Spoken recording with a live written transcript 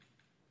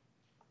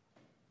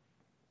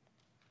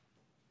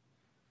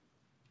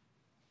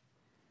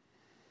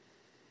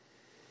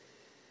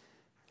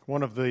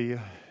One of the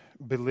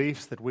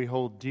beliefs that we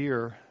hold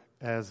dear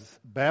as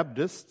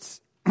Baptists,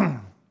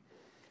 I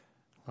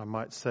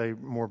might say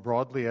more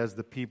broadly as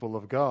the people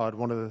of God,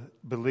 one of the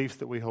beliefs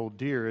that we hold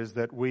dear is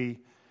that we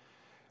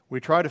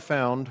try to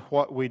found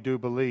what we do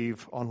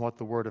believe on what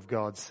the Word of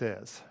God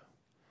says.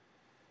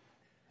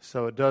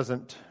 So it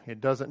doesn't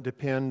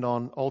depend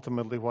on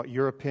ultimately what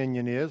your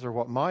opinion is or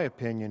what my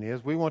opinion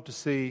is. We want to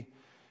see,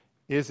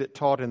 is it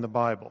taught in the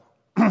Bible?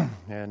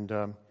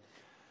 And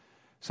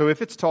so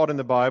if it's taught in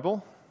the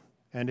Bible,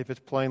 and if it's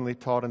plainly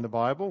taught in the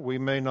Bible, we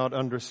may not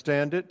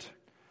understand it,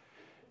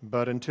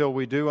 but until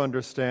we do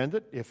understand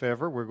it, if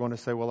ever, we're going to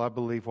say, well, I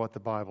believe what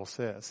the Bible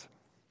says.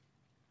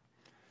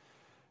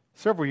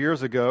 Several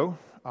years ago,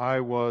 I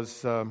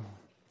was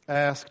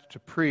asked to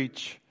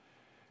preach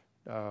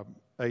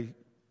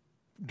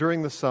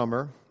during the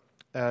summer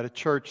at a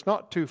church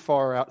not too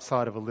far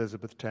outside of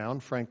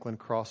Elizabethtown, Franklin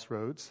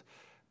Crossroads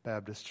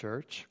Baptist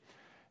Church.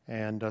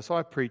 And so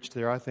I preached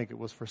there. I think it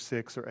was for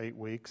 6 or 8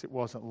 weeks. It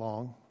wasn't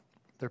long.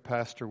 Their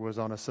pastor was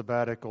on a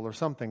sabbatical or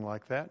something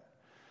like that.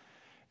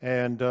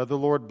 And the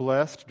Lord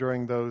blessed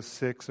during those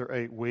 6 or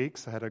 8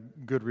 weeks. I had a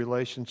good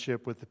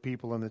relationship with the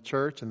people in the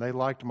church, and they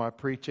liked my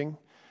preaching.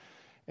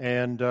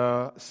 And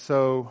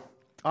so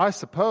I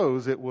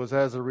suppose it was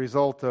as a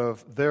result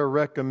of their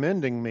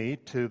recommending me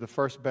to the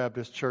First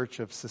Baptist Church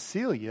of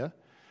Cecilia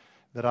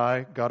that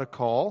I got a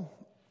call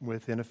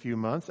within a few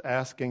months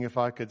asking if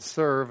I could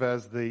serve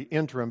as the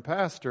interim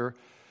pastor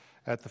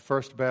at the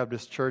First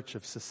Baptist Church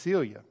of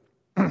Cecilia.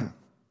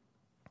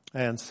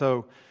 And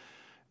so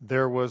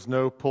there was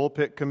no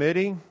pulpit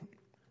committee.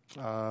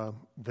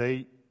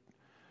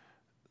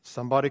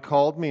 Somebody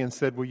called me and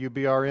said, will you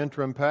be our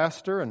interim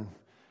pastor? And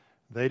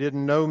they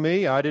didn't know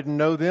me. I didn't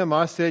know them.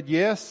 I said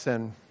yes,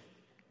 and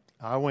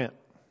I went.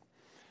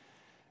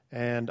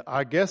 And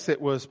I guess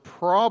it was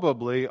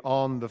probably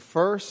on the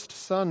first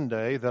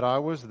Sunday that I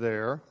was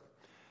there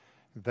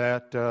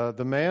that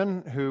the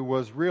man who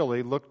was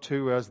really looked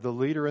to as the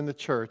leader in the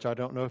church, I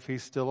don't know if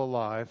he's still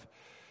alive.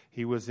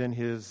 He was in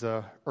his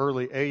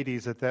early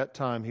 80s at that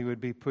time. He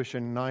would be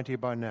pushing 90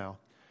 by now.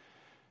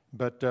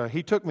 But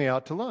he took me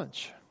out to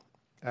lunch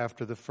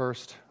after the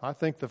first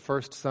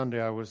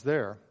Sunday I was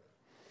there.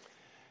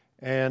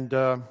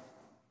 And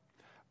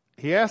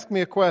he asked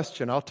me a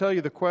question. I'll tell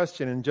you the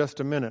question in just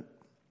a minute,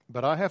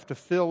 but I have to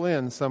fill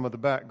in some of the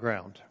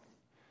background.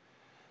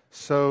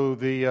 So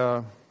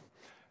the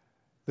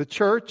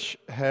church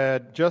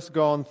had just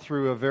gone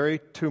through a very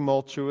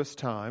tumultuous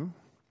time,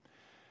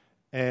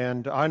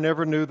 and I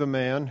never knew the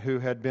man who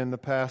had been the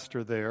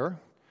pastor there,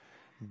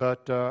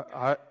 but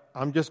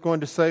I'm just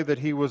going to say that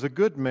he was a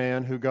good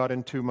man who got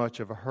in too much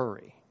of a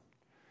hurry.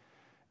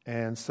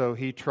 And so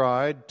he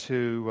tried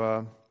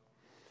to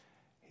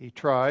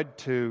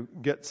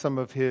get some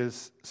of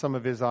his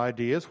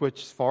ideas,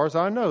 which, as far as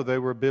I know, they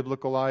were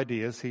biblical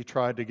ideas. He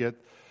tried to get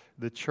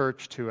the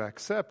church to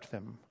accept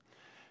them.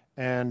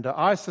 And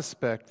I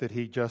suspect that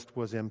he just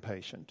was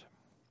impatient.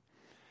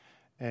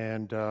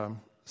 And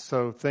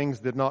so things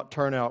did not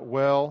turn out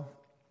well.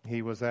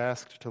 He was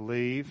asked to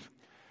leave.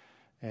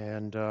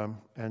 And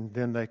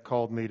then they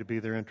called me to be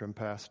their interim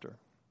pastor.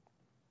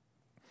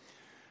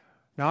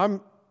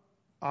 Now,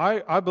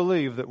 I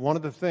believe that one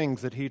of the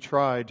things that he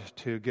tried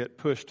to get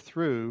pushed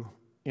through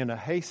in a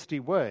hasty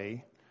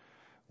way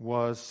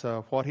was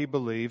what he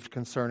believed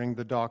concerning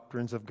the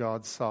doctrines of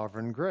God's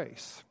sovereign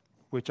grace,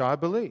 which I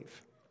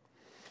believe.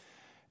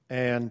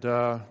 And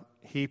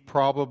he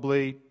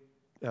probably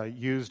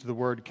used the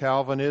word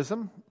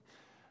Calvinism.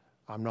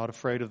 I'm not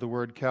afraid of the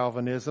word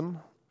Calvinism,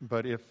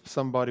 but if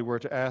somebody were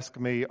to ask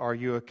me, are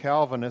you a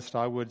Calvinist,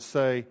 I would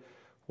say,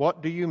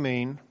 what do you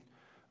mean?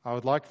 I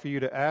would like for you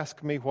to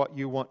ask me what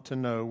you want to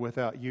know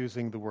without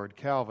using the word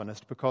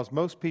Calvinist, because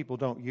most people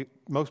don't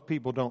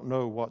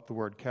know what the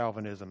word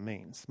Calvinism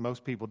means.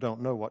 Most people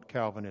don't know what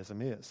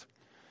Calvinism is.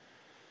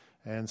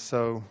 And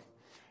so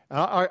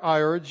I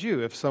urge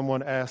you, if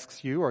someone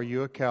asks you, are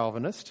you a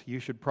Calvinist, you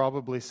should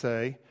probably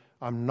say,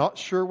 I'm not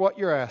sure what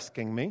you're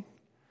asking me.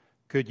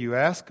 Could you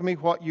ask me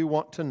what you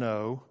want to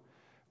know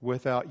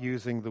without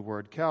using the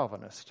word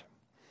Calvinist?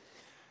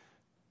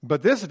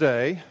 But this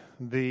day,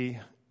 the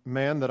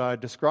man that I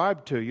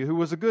described to you, who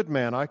was a good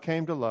man, I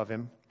came to love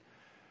him.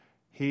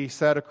 He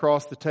sat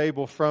across the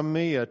table from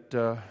me at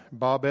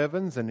Bob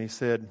Evans, and he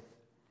said,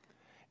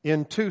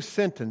 in 2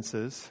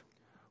 sentences,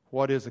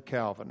 what is a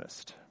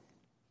Calvinist?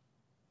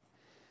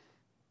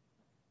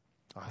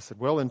 I said,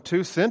 well, in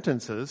 2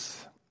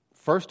 sentences,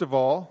 first of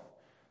all,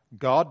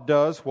 God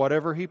does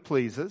whatever He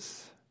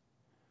pleases.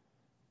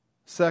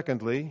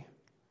 Secondly,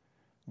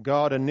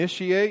 God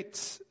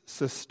initiates,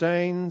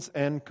 sustains,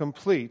 and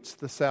completes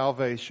the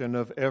salvation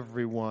of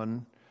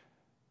everyone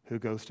who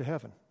goes to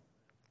heaven.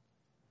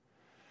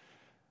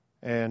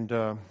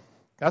 And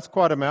that's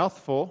quite a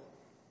mouthful.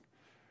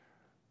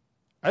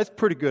 That's a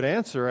pretty good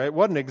answer. It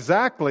wasn't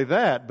exactly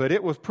that, but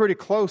it was pretty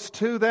close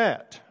to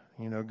that.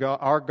 You know,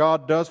 our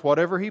God does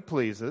whatever He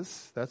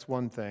pleases. That's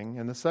one thing.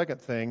 And the second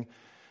thing,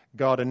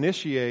 God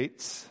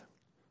initiates,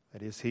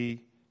 that is,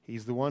 He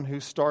He's the one who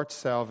starts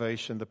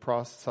salvation, the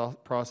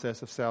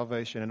process of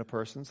salvation in a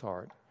person's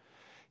heart.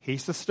 He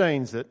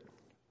sustains it,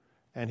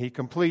 and He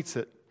completes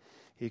it.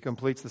 He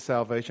completes the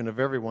salvation of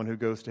everyone who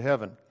goes to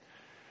heaven.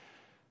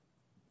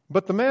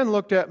 But the man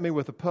looked at me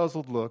with a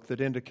puzzled look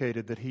that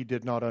indicated that he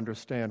did not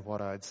understand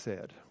what I had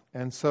said.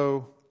 And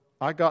so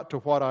I got to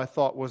what I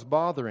thought was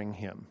bothering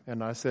him.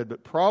 And I said,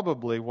 but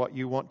probably what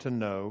you want to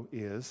know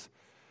is,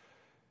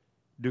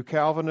 do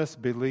Calvinists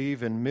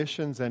believe in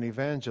missions and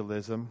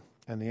evangelism?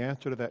 And the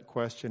answer to that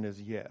question is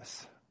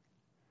yes.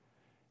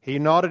 He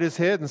nodded his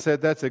head and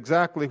said, that's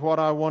exactly what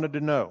I wanted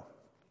to know.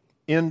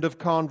 End of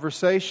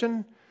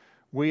conversation.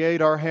 We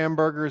ate our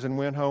hamburgers and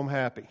went home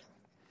happy.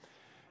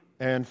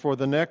 And for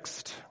the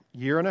next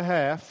year and a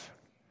half,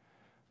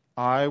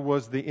 I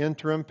was the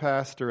interim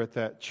pastor at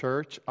that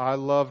church. I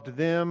loved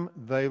them.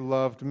 They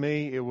loved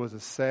me. It was a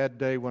sad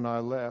day when I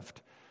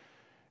left.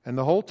 And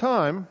the whole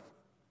time,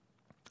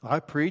 I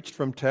preached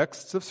from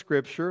texts of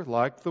Scripture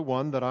like the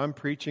one that I'm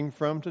preaching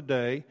from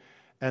today,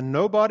 and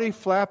nobody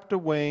flapped a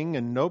wing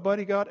and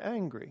nobody got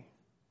angry.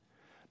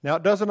 Now,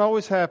 it doesn't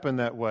always happen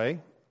that way.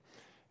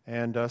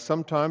 And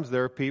sometimes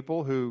there are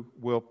people who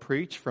will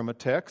preach from a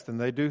text,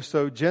 and they do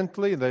so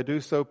gently, and they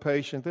do so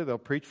patiently. They'll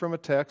preach from a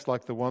text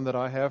like the one that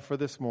I have for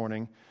this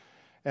morning,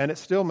 and it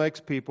still makes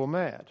people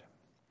mad.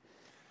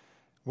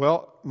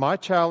 Well, my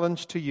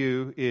challenge to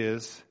you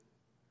is,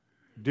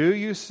 do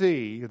you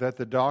see that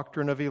the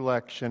doctrine of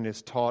election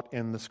is taught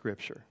in the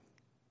Scripture?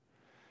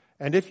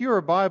 And if you're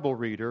a Bible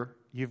reader,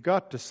 you've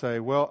got to say,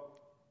 well,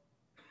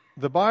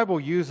 the Bible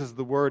uses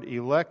the word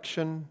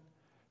election,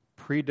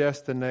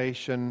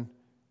 predestination,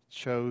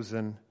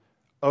 chosen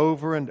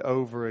over and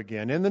over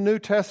again. In the New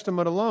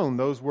Testament alone,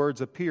 those words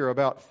appear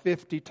about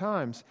 50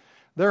 times.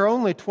 There are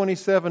only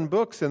 27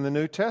 books in the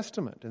New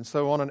Testament. And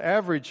so on an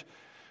average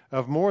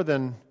of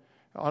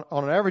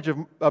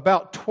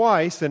about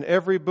twice in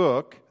every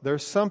book,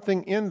 there's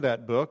something in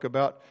that book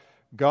about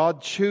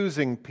God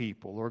choosing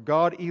people, or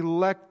God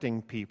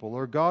electing people,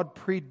 or God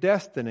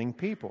predestining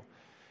people.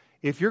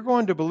 If you're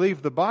going to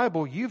believe the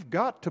Bible, you've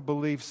got to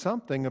believe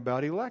something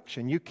about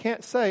election. You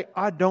can't say,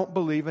 I don't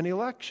believe in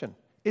election.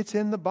 It's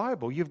in the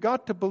Bible. You've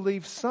got to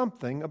believe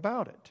something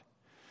about it.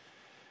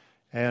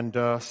 And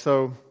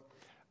so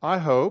I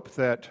hope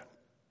that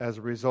as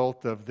a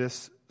result of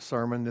this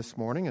sermon this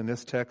morning and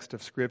this text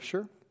of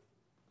Scripture,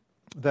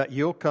 that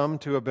you'll come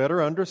to a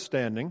better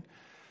understanding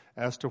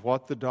as to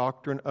what the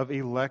doctrine of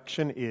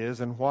election is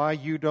and why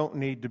you don't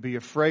need to be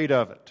afraid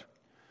of it.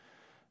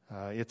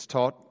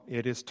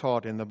 It is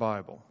taught in the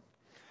Bible.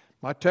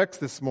 My text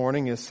this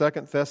morning is 2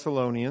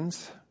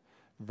 Thessalonians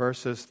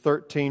verses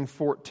 13,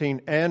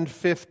 14, and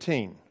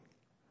 15.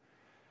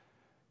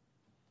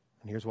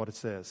 And here's what it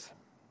says.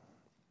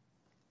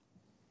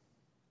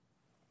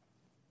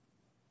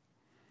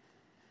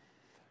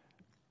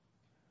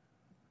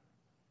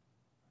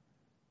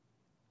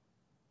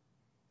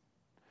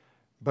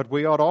 But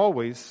we ought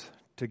always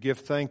to give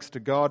thanks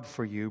to God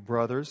for you,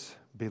 brothers,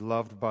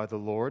 beloved by the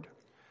Lord,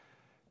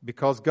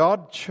 because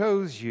God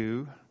chose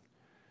you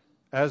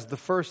as the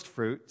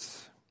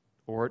firstfruits,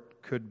 or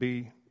it could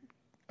be,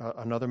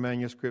 another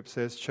manuscript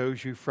says,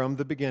 chose you from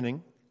the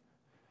beginning.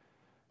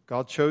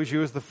 God chose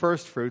you as the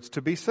firstfruits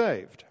to be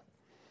saved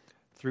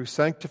through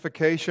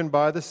sanctification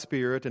by the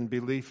Spirit and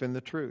belief in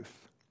the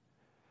truth.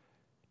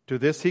 To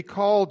this He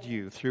called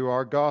you through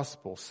our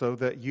gospel, so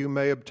that you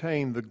may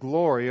obtain the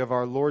glory of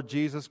our Lord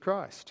Jesus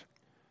Christ.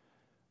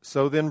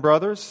 So then,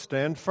 brothers,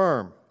 stand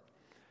firm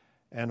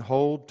and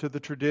hold to the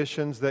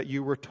traditions that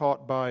you were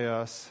taught by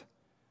us,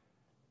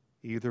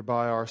 either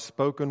by our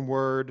spoken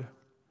word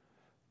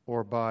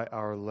or by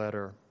our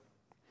letter.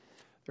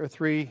 There are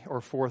 3 or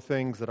 4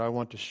 things that I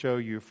want to show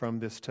you from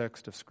this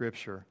text of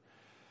Scripture.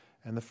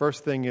 And the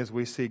first thing is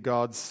we see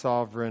God's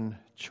sovereign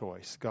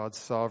choice. God's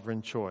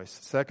sovereign choice.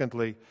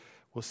 Secondly,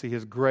 we'll see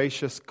His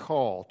gracious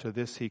call. To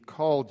this He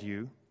called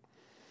you.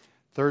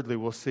 Thirdly,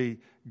 we'll see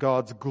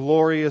God's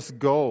glorious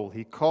goal.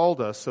 He called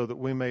us so that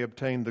we may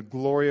obtain the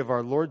glory of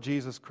our Lord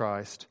Jesus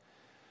Christ.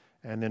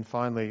 And then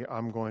finally,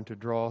 I'm going to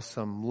draw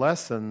some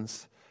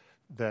lessons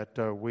that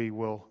we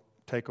will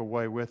take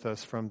away with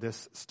us from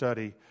this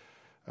study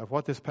of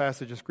what this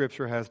passage of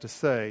Scripture has to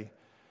say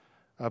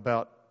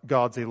about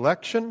God's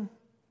election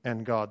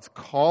and God's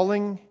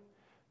calling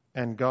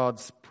and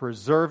God's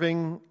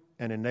preserving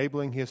and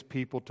enabling His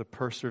people to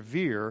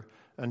persevere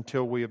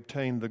until we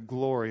obtain the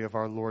glory of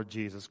our Lord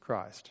Jesus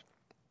Christ.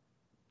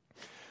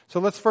 So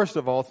let's first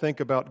of all think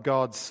about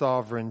God's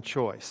sovereign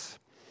choice.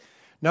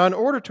 Now, in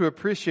order to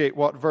appreciate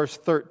what verse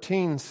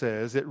 13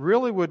 says, it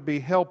really would be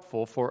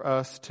helpful for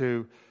us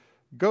to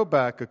go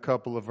back a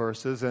couple of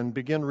verses and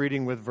begin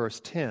reading with verse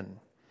 10.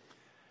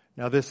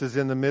 Now, this is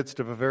in the midst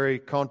of a very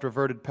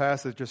controverted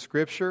passage of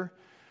Scripture.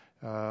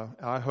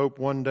 I hope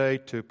one day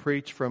to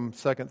preach from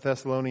 2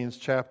 Thessalonians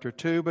chapter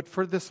 2, but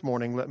for this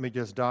morning, let me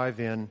just dive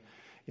in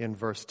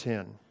verse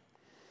 10.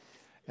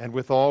 And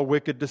with all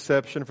wicked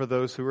deception for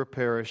those who are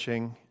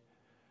perishing,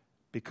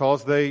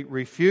 because they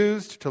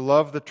refused to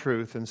love the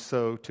truth and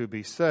so to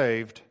be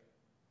saved,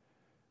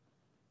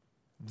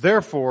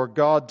 Therefore,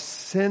 God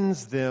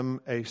sends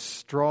them a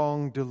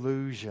strong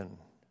delusion.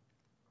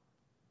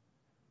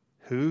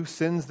 Who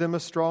sends them a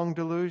strong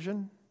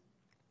delusion?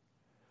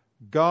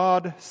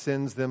 God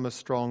sends them a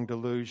strong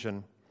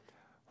delusion.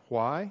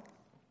 Why?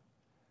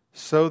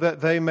 So that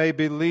they may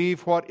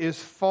believe what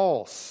is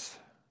false,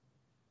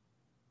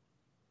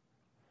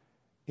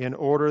 in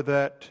order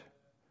that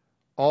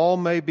all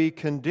may be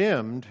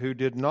condemned who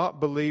did not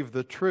believe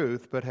the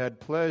truth but had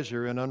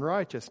pleasure in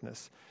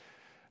unrighteousness.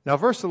 Now,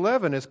 verse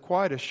 11 is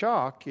quite a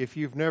shock if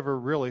you've never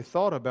really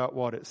thought about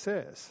what it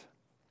says.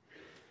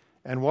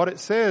 And what it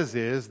says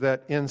is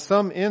that in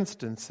some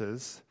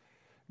instances,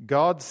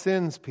 God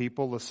sends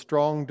people a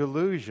strong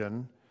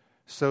delusion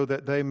so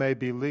that they may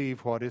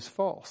believe what is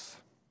false.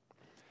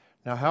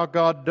 Now, how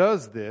God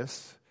does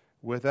this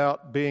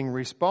without being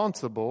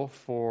responsible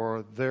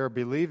for their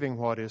believing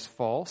what is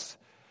false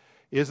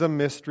is a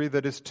mystery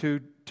that is too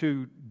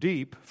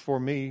deep for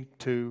me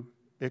to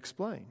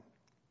explain.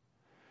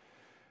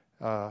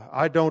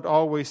 I don't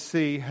always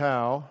see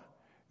how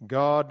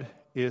God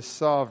is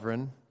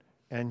sovereign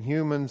and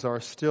humans are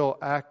still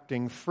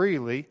acting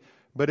freely,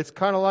 but it's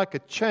kind of like a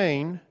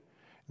chain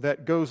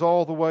that goes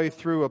all the way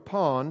through a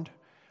pond.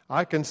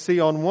 I can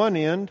see on one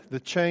end the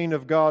chain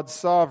of God's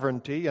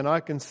sovereignty, and I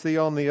can see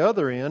on the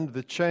other end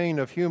the chain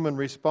of human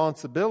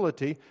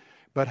responsibility,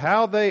 but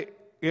how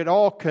it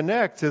all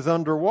connects is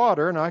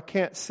underwater, and I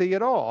can't see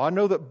it all. I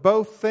know that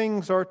both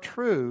things are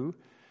true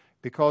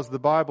because the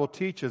Bible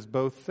teaches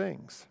both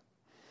things.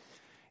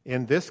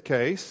 In this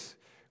case,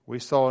 we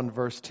saw in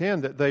verse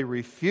 10 that they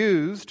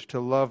refused to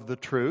love the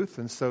truth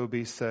and so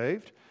be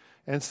saved.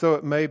 And so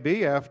it may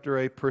be after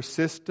a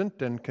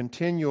persistent and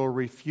continual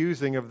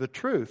refusing of the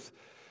truth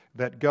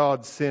that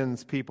God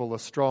sends people a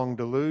strong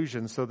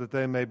delusion so that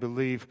they may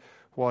believe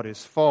what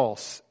is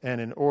false and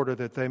in order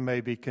that they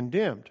may be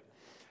condemned.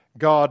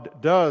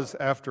 God does,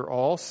 after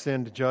all,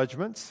 send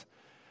judgments.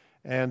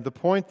 And the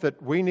point that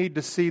we need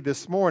to see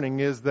this morning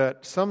is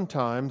that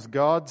sometimes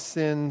God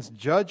sends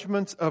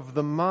judgments of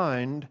the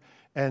mind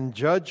and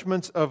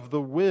judgments of the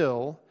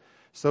will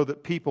so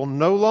that people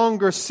no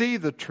longer see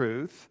the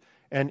truth,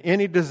 and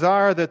any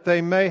desire that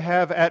they may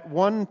have at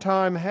one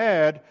time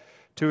had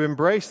to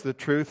embrace the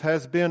truth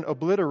has been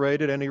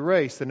obliterated and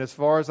erased. And as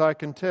far as I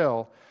can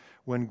tell,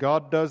 when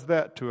God does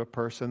that to a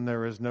person,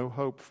 there is no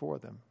hope for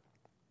them.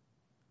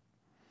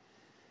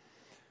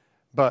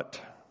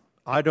 But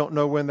I don't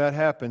know when that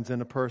happens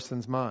in a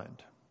person's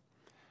mind.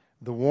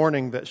 The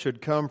warning that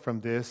should come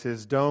from this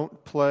is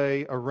don't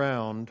play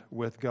around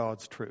with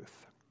God's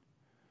truth.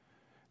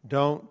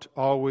 Don't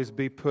always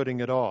be putting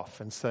it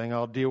off and saying,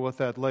 I'll deal with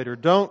that later.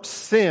 Don't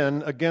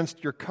sin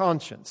against your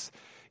conscience.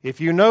 If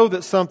you know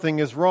that something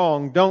is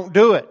wrong, don't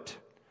do it.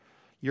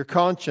 Your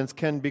conscience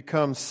can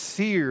become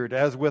seared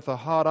as with a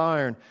hot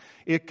iron.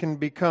 It can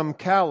become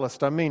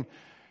calloused. I mean,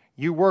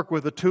 you work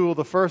with a tool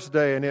the first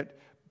day and it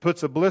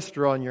puts a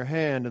blister on your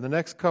hand, and the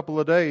next couple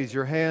of days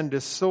your hand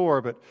is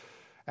sore, but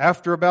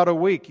after about a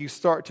week you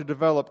start to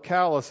develop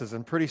calluses,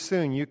 and pretty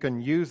soon you can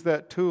use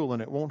that tool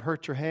and it won't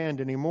hurt your hand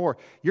anymore.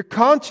 Your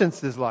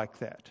conscience is like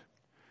that.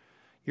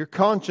 Your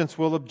conscience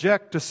will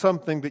object to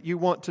something that you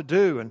want to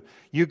do, and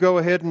you go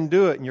ahead and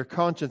do it, and your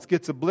conscience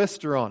gets a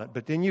blister on it,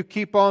 but then you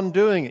keep on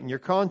doing it, and your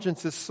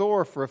conscience is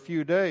sore for a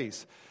few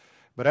days.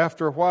 But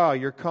after a while,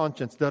 your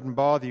conscience doesn't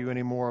bother you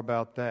anymore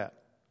about that.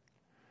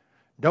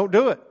 Don't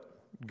do it.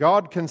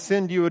 God can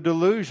send you a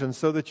delusion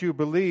so that you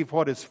believe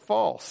what is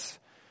false.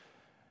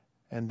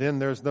 And then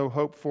there's no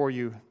hope for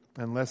you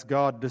unless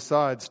God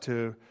decides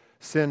to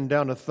send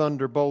down a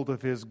thunderbolt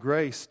of His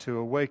grace to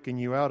awaken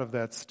you out of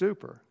that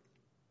stupor.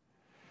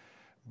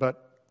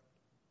 But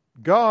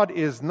God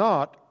is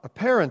not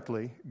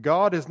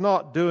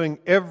doing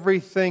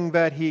everything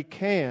that He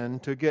can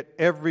to get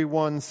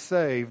everyone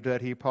saved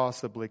that He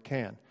possibly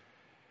can.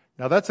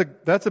 Now that's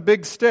a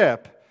big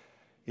step.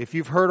 If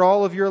you've heard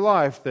all of your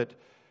life that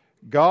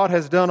God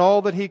has done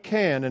all that He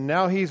can, and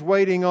now He's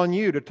waiting on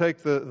you to take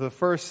the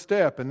first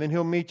step, and then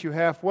He'll meet you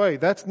halfway.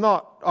 That's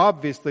not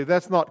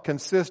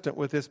consistent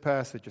with this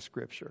passage of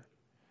Scripture.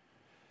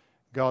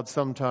 God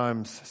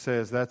sometimes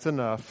says, that's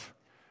enough.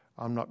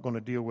 I'm not going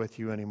to deal with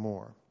you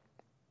anymore.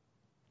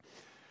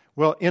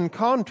 Well, in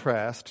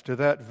contrast to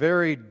that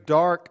very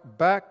dark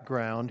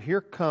background,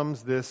 here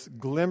comes this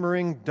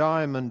glimmering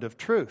diamond of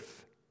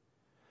truth.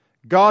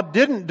 God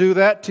didn't do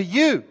that to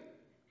you.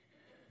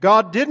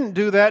 God didn't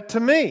do that to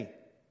me.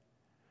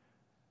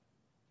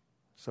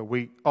 So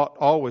we ought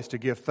always to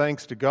give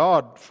thanks to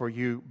God for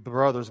you,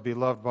 brothers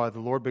beloved by the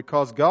Lord,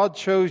 because God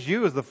chose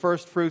you as the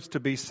first fruits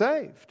to be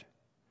saved.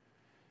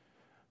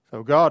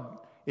 So God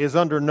is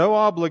under no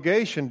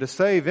obligation to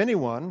save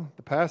anyone.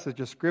 The passage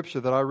of Scripture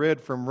that I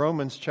read from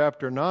Romans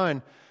chapter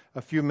 9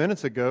 a few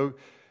minutes ago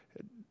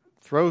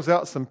throws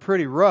out some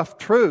pretty rough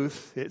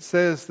truth. It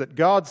says that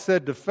God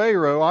said to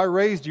Pharaoh, I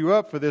raised you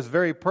up for this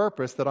very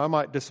purpose, that I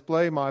might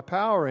display my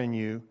power in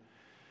you.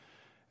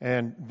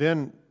 And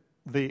then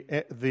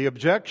the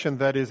objection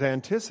that is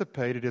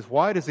anticipated is,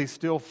 why does He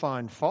still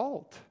find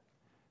fault?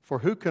 For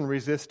who can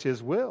resist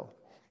His will?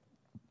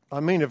 I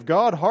mean, if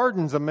God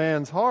hardens a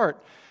man's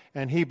heart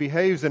and he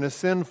behaves in a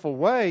sinful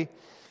way,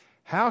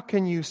 how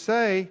can you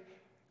say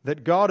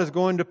that God is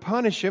going to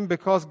punish him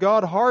because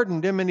God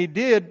hardened him and he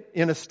did,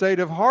 in a state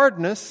of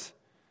hardness,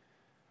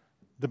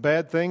 the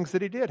bad things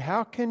that he did?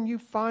 How can you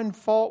find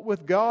fault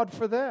with God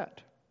for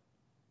that?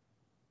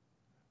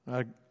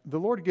 The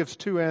Lord gives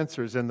two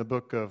answers in the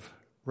book of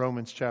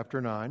Romans chapter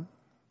 9.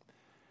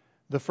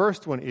 The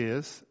first one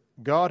is,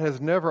 God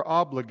has never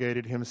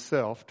obligated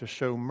himself to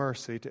show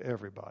mercy to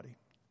everybody.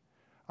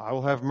 I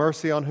will have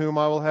mercy on whom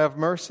I will have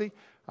mercy.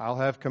 I'll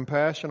have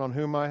compassion on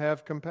whom I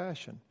have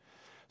compassion.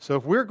 So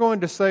if we're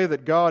going to say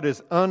that God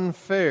is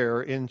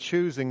unfair in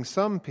choosing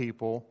some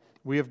people,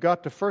 we have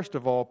got to first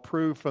of all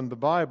prove from the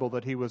Bible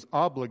that he was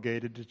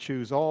obligated to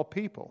choose all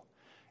people.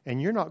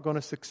 And you're not going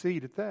to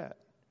succeed at that.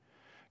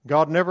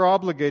 God never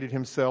obligated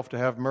himself to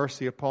have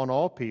mercy upon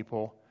all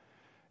people.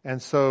 And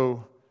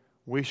so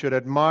we should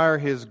admire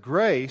his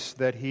grace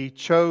that he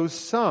chose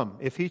some.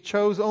 If he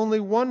chose only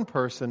one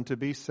person to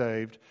be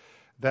saved,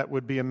 that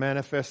would be a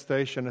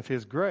manifestation of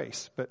his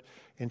grace. But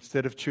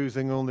instead of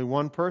choosing only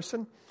one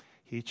person,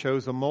 he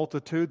chose a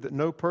multitude that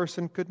no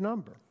person could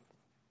number.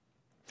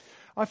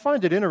 I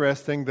find it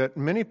interesting that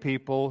many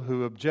people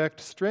who object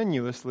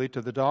strenuously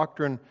to the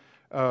doctrine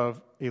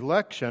of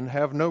election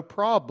have no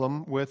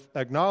problem with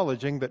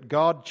acknowledging that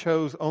God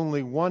chose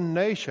only one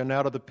nation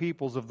out of the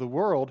peoples of the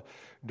world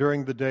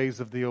during the days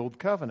of the Old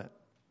Covenant.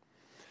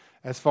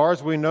 As far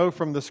as we know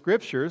from the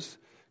Scriptures,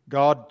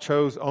 God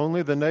chose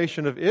only the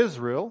nation of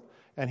Israel,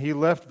 and he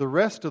left the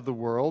rest of the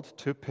world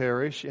to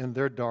perish in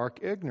their dark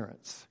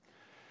ignorance.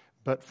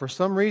 But for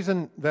some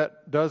reason,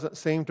 that doesn't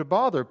seem to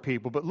bother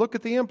people. But look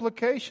at the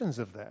implications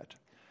of that.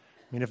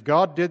 I mean, if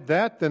God did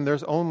that, then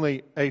there's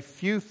only a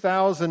few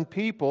thousand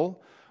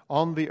people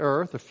on the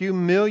earth, a few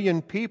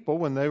million people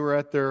when they were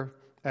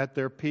at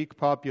their peak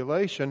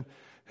population,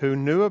 who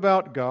knew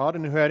about God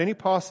and who had any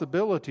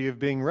possibility of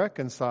being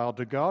reconciled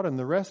to God, and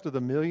the rest of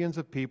the millions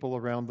of people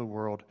around the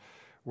world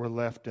were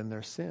left in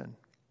their sin.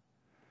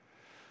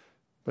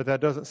 But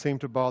that doesn't seem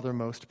to bother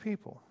most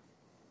people.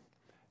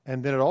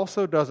 And then it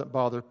also doesn't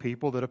bother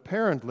people that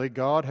apparently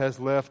God has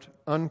left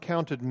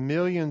uncounted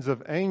millions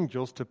of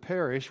angels to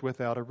perish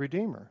without a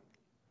Redeemer.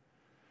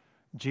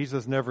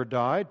 Jesus never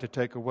died to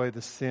take away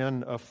the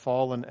sin of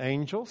fallen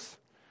angels.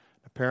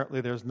 Apparently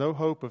there's no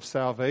hope of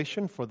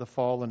salvation for the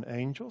fallen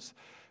angels,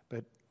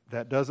 but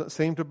that doesn't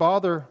seem to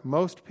bother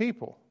most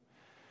people.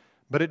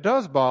 But it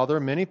does bother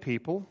many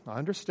people. I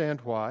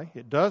understand why.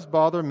 It does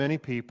bother many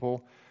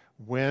people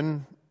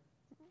when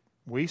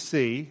we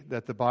see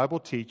that the Bible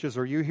teaches,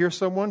 or you hear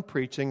someone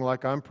preaching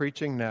like I'm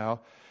preaching now,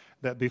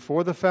 that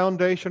before the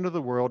foundation of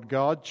the world,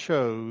 God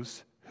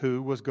chose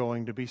who was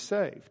going to be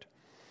saved.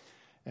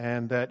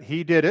 And that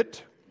he did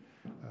it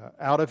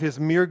out of his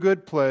mere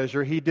good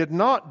pleasure. He did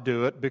not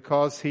do it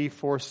because he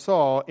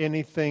foresaw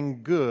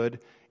anything good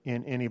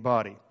in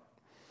anybody.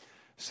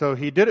 So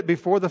he did it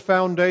before the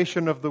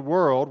foundation of the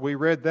world. We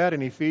read that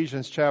in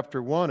Ephesians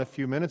chapter 1 a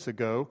few minutes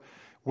ago.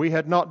 We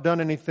had not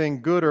done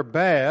anything good or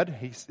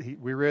bad.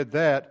 We read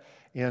that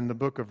in the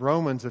book of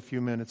Romans a few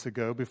minutes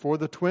ago. Before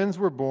the twins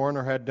were born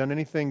or had done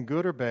anything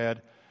good or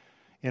bad,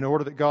 in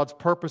order that God's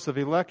purpose of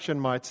election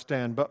might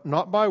stand, but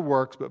not by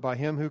works, but by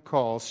him who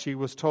calls, she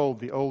was told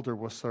the older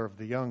will serve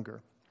the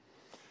younger.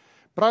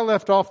 But I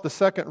left off the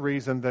second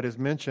reason that is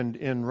mentioned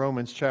in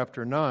Romans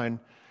chapter 9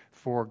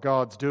 for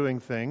God's doing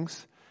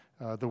things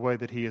the way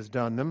that he has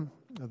done them.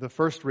 The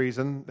first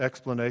reason,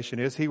 explanation,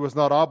 is he was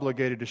not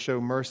obligated to show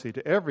mercy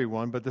to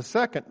everyone. But the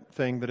second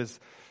thing that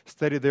is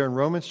stated there in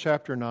Romans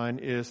chapter 9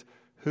 is,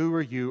 who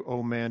are you,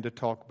 O man, to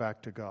talk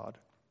back to God?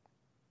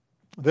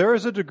 There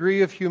is a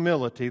degree of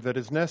humility that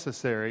is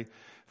necessary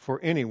for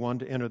anyone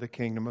to enter the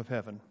kingdom of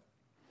heaven.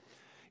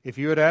 If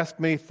you had asked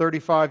me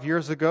 35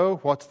 years ago,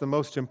 what's the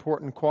most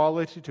important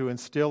quality to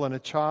instill in a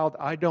child,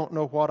 I don't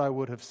know what I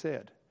would have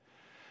said.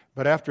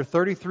 But after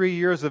 33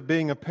 years of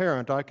being a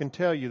parent, I can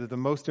tell you that the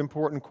most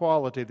important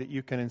quality that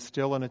you can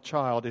instill in a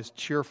child is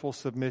cheerful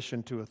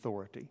submission to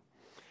authority.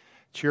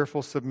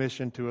 Cheerful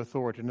submission to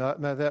authority. Now,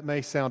 that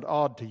may sound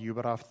odd to you,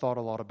 but I've thought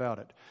a lot about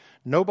it.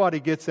 Nobody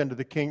gets into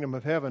the kingdom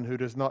of heaven who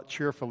does not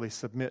cheerfully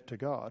submit to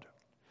God.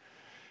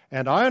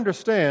 And I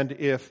understand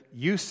if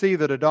you see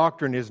that a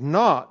doctrine is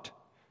not,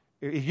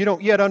 if you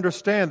don't yet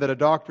understand that a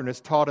doctrine is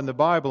taught in the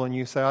Bible and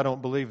you say, I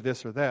don't believe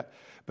this or that.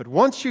 But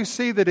once you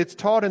see that it's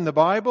taught in the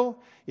Bible,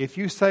 if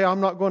you say, I'm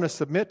not going to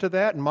submit to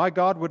that and my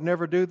God would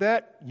never do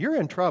that, you're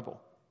in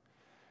trouble.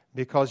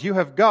 Because you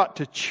have got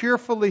to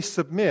cheerfully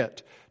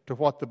submit to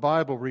what the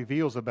Bible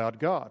reveals about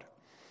God.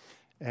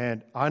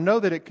 And I know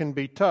that it can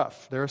be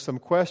tough. There are some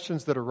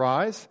questions that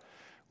arise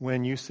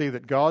when you see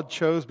that God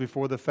chose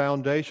before the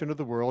foundation of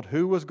the world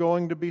who was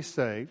going to be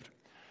saved.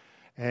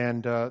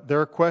 And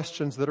there are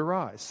questions that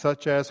arise,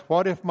 such as,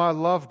 what if my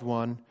loved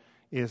one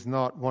is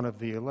not one of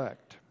the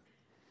elect?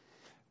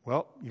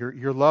 Well,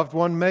 your loved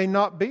one may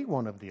not be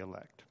one of the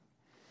elect.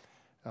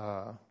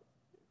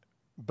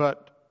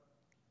 But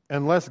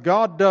unless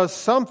God does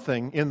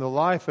something in the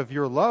life of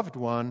your loved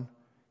one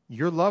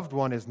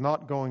is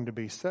not going to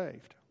be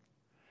saved.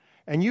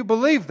 And you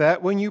believe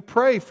that when you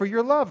pray for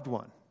your loved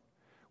one.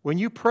 When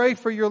you pray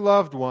for your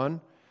loved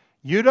one,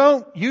 you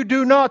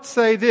do not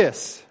say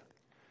this: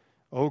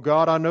 "Oh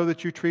God, I know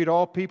that you treat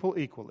all people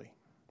equally.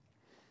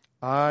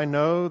 I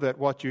know that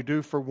what you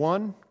do for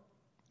one,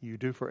 you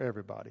do for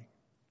everybody.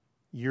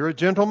 You're a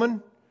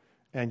gentleman,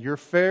 and you're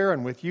fair,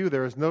 and with you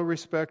there is no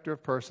respecter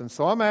of persons.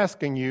 So I'm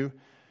asking you,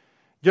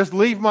 just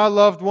leave my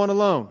loved one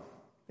alone.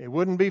 It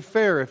wouldn't be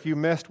fair if you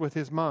messed with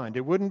his mind.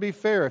 It wouldn't be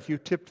fair if you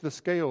tipped the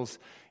scales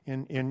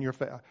in your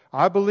favor.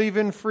 I believe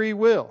in free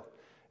will,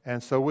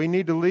 and so we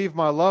need to leave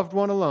my loved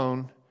one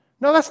alone."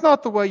 No, that's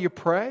not the way you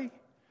pray.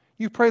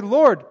 You pray,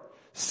 "Lord,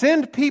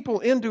 send people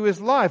into his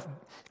life.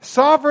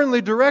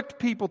 Sovereignly direct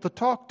people to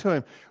talk to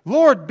him.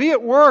 Lord, be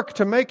at work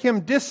to make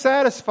him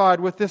dissatisfied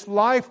with this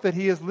life that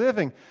he is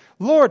living.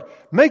 Lord,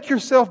 make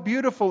yourself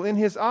beautiful in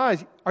his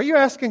eyes." Are you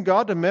asking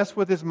God to mess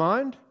with his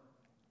mind?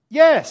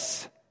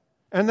 Yes.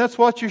 And that's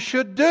what you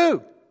should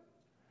do.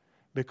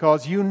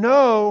 Because you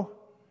know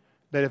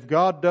that if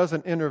God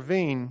doesn't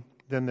intervene,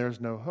 then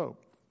there's no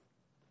hope.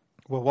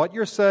 Well, what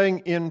you're saying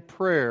in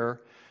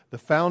prayer, the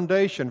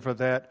foundation for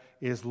that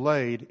is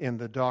laid in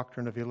the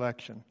doctrine of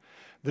election.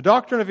 The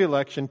doctrine of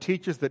election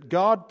teaches that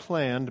God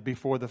planned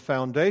before the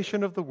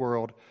foundation of the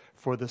world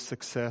for the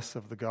success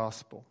of the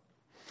gospel.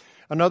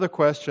 Another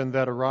question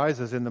that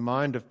arises in the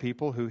mind of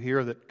people who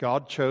hear that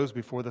God chose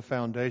before the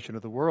foundation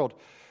of the world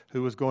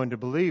who is going to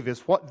believe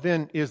is, what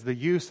then is the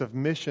use of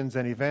missions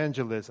and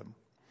evangelism?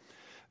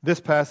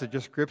 This passage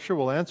of Scripture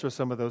will answer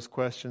some of those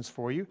questions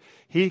for you.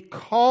 He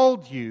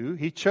called you,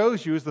 He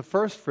chose you as the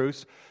first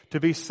fruits to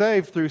be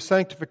saved through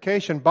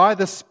sanctification by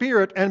the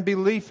Spirit and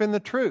belief in the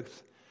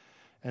truth.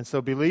 And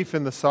so belief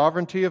in the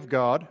sovereignty of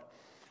God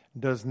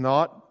does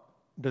not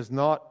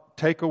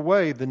take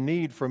away the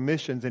need for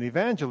missions and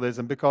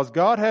evangelism, because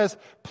God has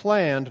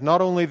planned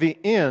not only the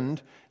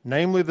end,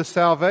 namely the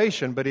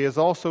salvation, but He has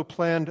also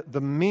planned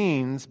the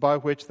means by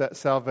which that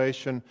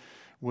salvation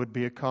would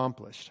be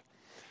accomplished.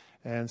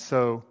 And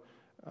so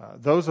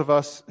those of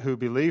us who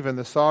believe in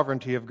the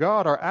sovereignty of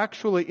God are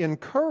actually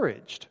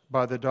encouraged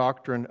by the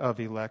doctrine of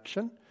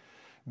election,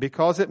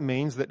 because it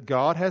means that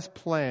God has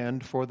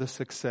planned for the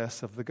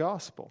success of the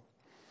gospel.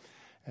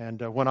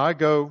 And when I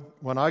go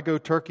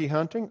turkey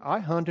hunting, I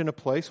hunt in a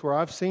place where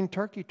I've seen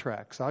turkey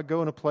tracks. I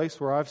go in a place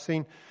where I've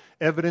seen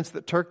evidence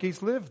that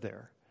turkeys live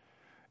there.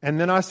 And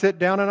then I sit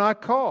down and I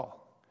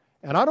call.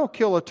 And I don't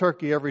kill a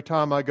turkey every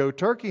time I go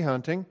turkey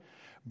hunting,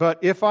 but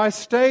if I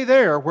stay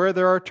there where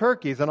there are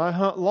turkeys and I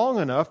hunt long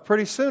enough,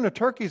 pretty soon a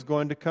turkey's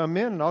going to come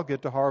in and I'll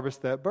get to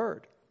harvest that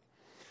bird.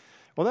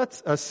 Well,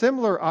 that's a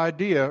similar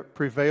idea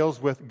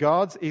prevails with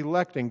God's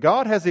electing.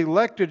 God has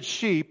elected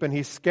sheep and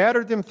He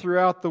scattered them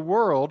throughout the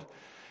world.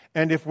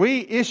 And if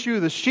we issue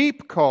the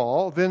sheep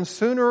call, then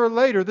sooner or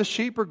later the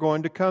sheep are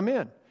going to come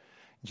in.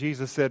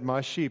 Jesus said,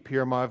 "My sheep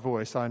hear my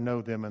voice. I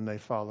know them and they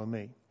follow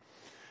me."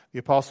 The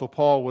Apostle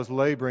Paul was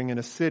laboring in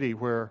a city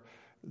where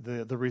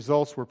the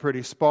results were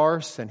pretty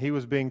sparse and he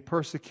was being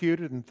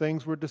persecuted and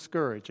things were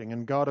discouraging.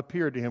 And God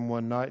appeared to him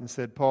one night and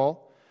said,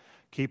 "Paul,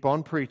 keep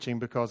on preaching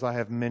because I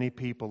have many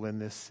people in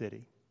this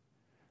city."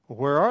 Well,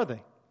 where are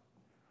they?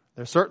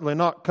 They're certainly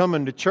not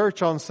coming to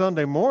church on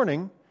Sunday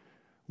morning.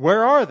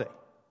 Where are they?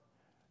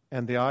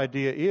 And the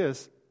idea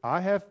is, I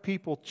have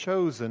people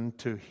chosen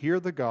to hear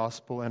the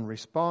gospel and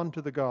respond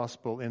to the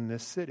gospel in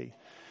this city.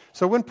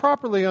 So when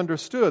properly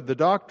understood, the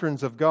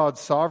doctrines of God's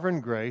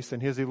sovereign grace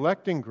and His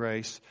electing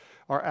grace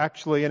are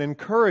actually an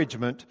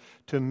encouragement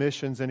to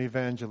missions and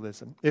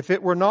evangelism. If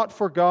it were not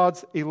for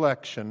God's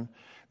election,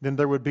 then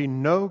there would be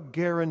no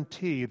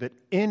guarantee that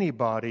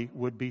anybody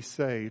would be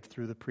saved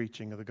through the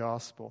preaching of the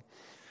gospel.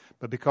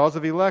 But because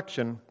of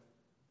election,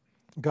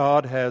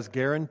 God has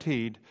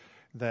guaranteed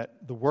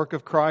that the work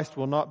of Christ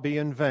will not be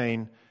in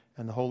vain,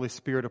 and the Holy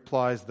Spirit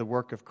applies the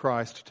work of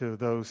Christ to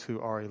those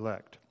who are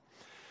elect.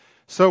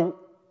 So,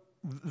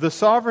 the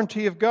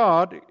sovereignty of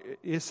God,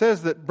 it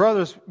says that,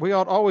 brothers, we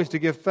ought always to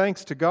give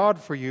thanks to God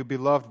for you,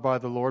 beloved by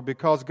the Lord,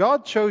 because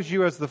God chose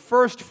you as the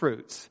first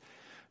fruits.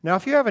 Now,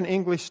 if you have an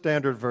English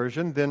Standard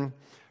Version, then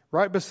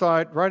right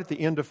at the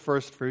end of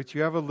first fruits,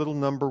 you have a little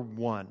number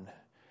 1.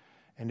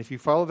 And if you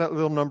follow that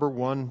little number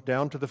 1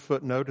 down to the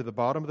footnote at the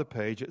bottom of the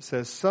page, it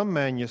says some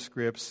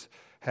manuscripts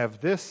have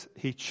this: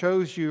 He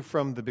chose you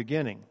from the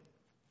beginning.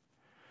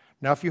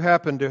 Now, if you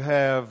happen to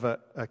have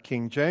a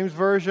King James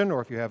Version,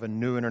 or if you have a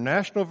New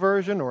International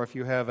Version, or if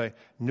you have a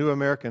New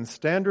American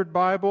Standard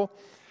Bible,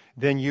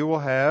 then you will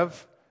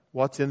have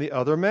what's in the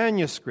other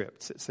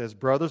manuscripts. It says,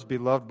 "Brothers,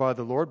 beloved by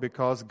the Lord,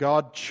 because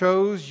God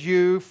chose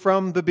you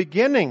from the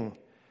beginning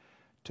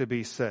to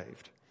be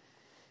saved."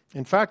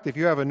 In fact, if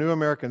you have a New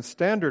American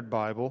Standard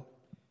Bible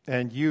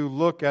and you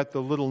look at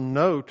the little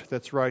note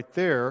that's right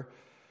there,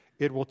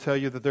 it will tell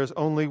you that there's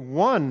only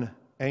one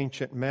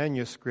ancient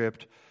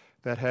manuscript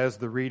that has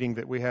the reading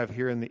that we have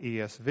here in the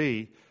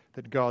ESV,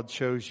 that God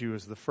chose you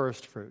as the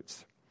first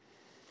fruits.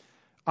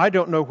 I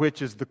don't know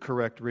which is the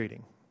correct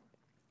reading.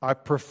 I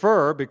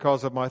prefer,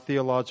 because of my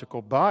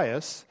theological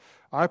bias,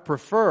 I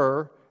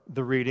prefer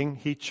the reading,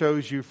 He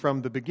chose you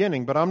from the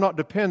beginning. But I'm not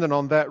dependent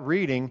on that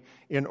reading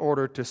in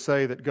order to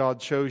say that God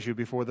chose you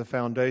before the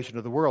foundation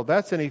of the world.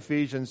 That's in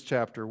Ephesians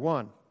chapter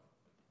 1.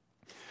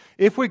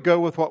 If we go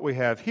with what we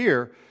have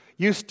here,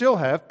 you still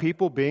have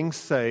people being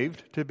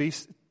saved,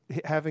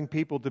 having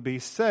people to be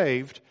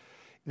saved.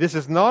 This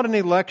is not an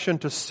election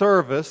to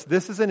service.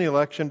 This is an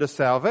election to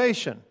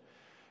salvation.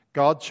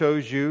 God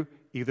chose you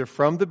either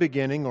from the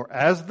beginning or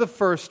as the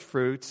first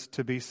fruits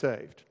to be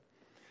saved.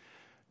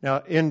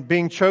 Now, in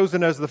being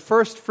chosen as the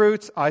first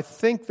fruits, I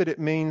think that it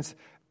means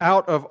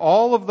out of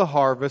all of the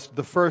harvest,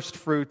 the first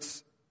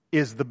fruits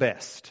is the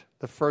best.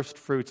 The first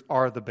fruits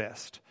are the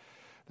best.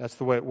 That's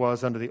the way it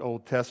was under the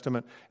Old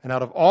Testament. And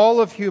out of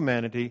all of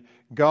humanity,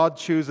 God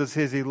chooses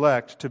His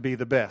elect to be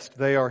the best.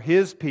 They are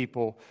His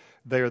people.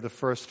 They are the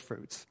first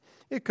fruits.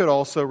 It could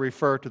also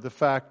refer to the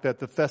fact that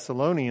the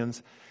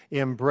Thessalonians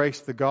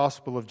embraced the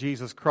gospel of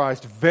Jesus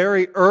Christ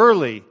very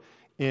early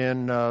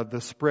in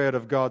the spread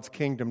of God's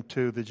kingdom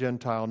to the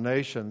Gentile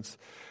nations.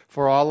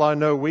 For all I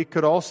know, we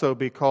could also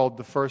be called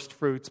the first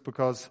fruits,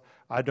 because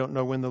I don't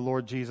know when the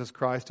Lord Jesus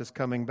Christ is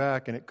coming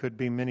back, and it could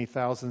be many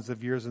thousands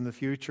of years in the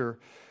future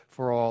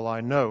for all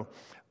I know.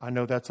 I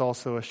know that's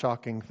also a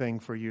shocking thing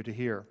for you to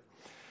hear.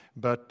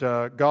 But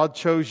God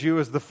chose you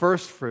as the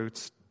first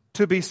fruits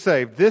to be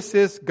saved. This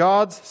is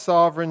God's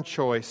sovereign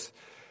choice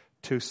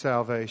to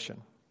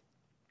salvation.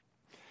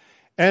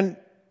 And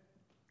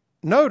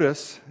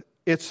notice,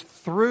 it's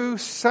through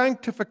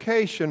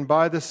sanctification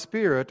by the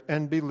Spirit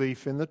and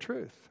belief in the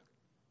truth.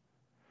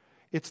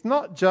 It's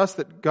not just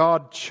that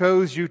God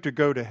chose you to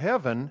go to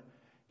heaven.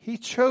 He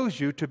chose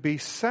you to be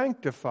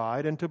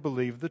sanctified and to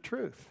believe the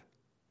truth.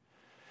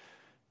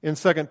 In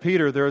 2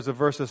 Peter, there is a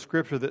verse of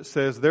Scripture that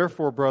says,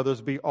 "Therefore,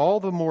 brothers, be all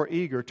the more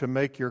eager to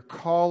make your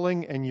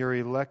calling and your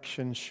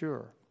election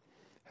sure."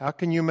 How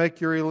can you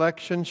make your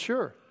election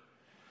sure?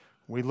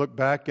 We look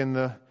back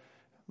into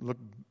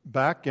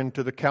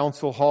the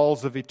council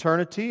halls of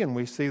eternity, and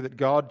we see that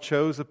God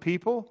chose a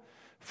people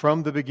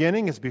from the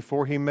beginning, as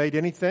before He made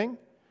anything.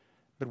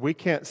 But we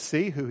can't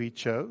see who He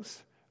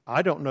chose.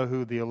 I don't know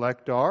who the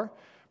elect are.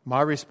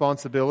 My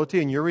responsibility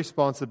and your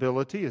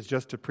responsibility is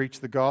just to preach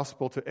the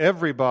gospel to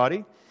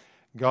everybody.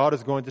 God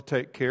is going to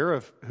take care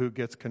of who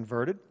gets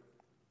converted.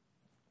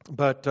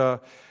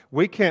 But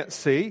we can't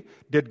see,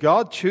 did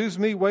God choose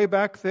me way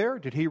back there?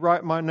 Did He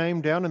write my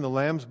name down in the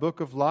Lamb's Book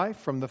of Life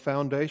from the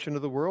foundation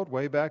of the world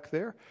way back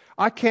there?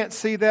 I can't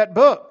see that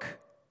book.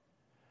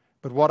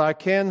 But what I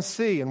can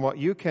see and what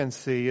you can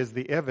see is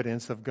the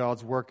evidence of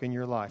God's work in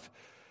your life.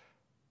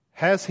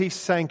 Has He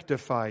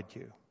sanctified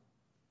you?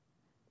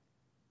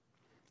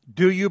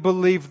 Do you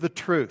believe the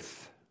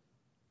truth?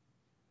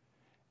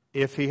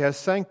 If He has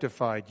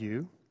sanctified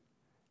you,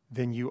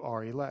 then you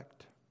are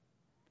elect.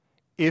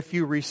 If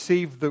you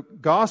receive the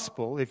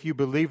gospel, if you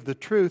believe the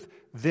truth,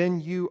 then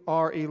you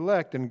are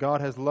elect, and God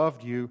has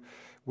loved you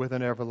with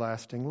an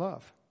everlasting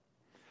love.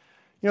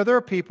 You know, there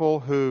are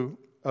people who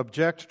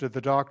object to the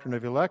doctrine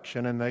of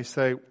election, and they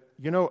say,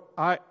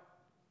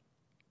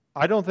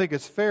 I don't think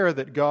it's fair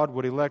that God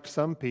would elect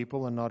some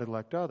people and not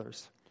elect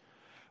others.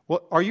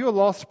 Well, are you a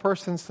lost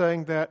person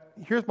saying that?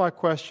 Here's my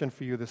question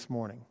for you this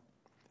morning.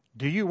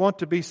 Do you want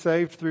to be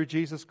saved through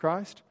Jesus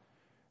Christ?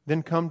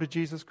 Then come to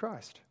Jesus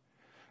Christ.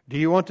 Do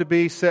you want to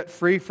be set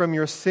free from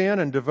your sin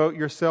and devote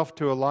yourself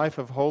to a life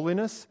of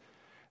holiness?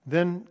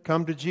 Then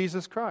come to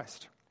Jesus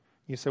Christ.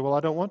 You say, well, I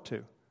don't want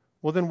to.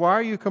 Well, then why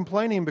are you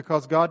complaining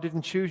because God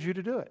didn't choose you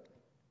to do it?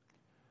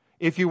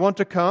 If you want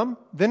to come,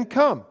 then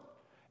come.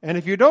 And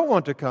if you don't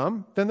want to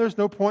come, then there's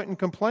no point in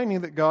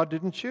complaining that God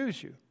didn't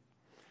choose you.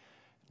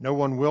 No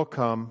one will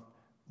come.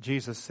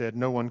 Jesus said,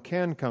 no one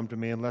can come to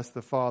me unless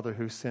the Father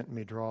who sent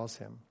me draws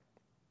him.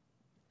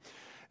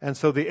 And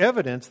so the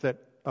evidence that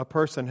a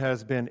person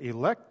has been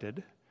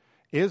elected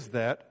is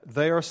that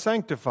they are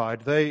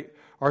sanctified. They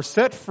are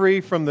set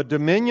free from the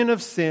dominion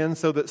of sin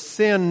so that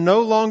sin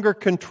no longer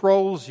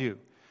controls you.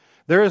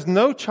 There is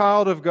no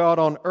child of God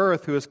on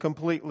earth who is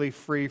completely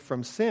free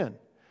from sin.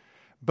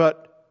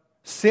 But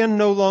sin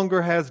no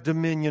longer has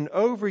dominion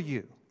over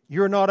you.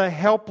 You're not a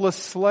helpless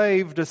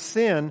slave to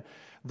sin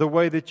the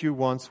way that you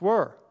once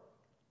were.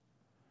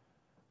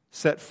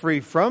 Set free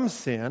from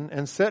sin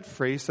and set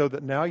free so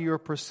that now you're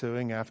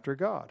pursuing after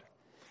God.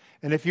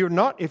 And if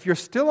you're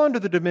still under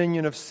the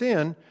dominion of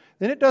sin,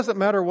 then it doesn't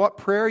matter what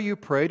prayer you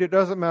prayed, it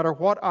doesn't matter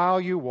what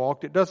aisle you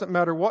walked, it doesn't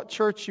matter what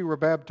church you were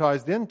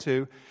baptized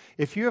into.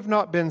 If you have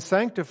not been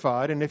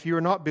sanctified and if you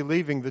are not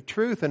believing the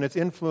truth and its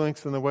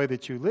influence in the way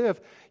that you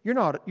live, you're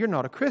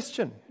not a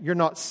Christian. You're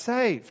not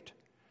saved.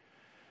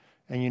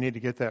 And you need to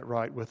get that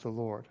right with the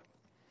Lord.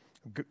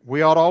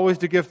 We ought always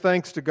to give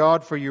thanks to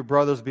God for you,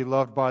 brothers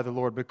beloved by the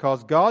Lord,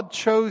 because God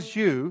chose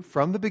you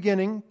from the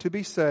beginning to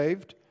be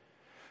saved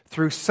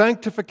through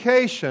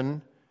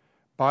sanctification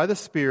by the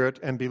Spirit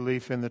and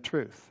belief in the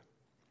truth.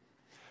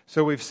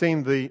 So we've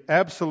seen the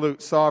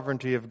absolute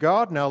sovereignty of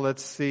God. Now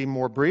let's see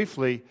more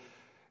briefly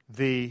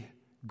the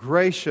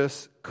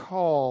gracious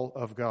call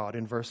of God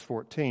in verse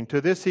 14. To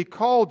this He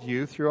called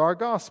you through our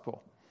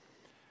gospel.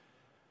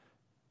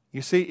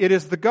 You see, it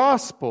is the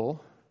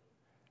gospel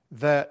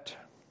that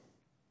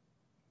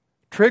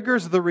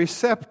triggers the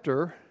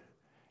receptor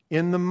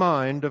in the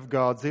mind of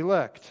God's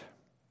elect.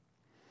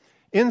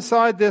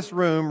 Inside this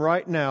room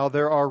right now,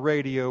 there are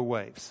radio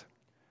waves.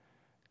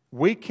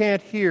 We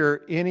can't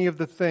hear any of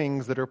the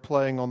things that are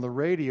playing on the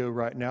radio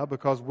right now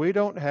because we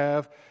don't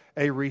have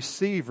a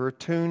receiver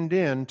tuned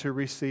in to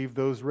receive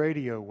those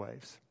radio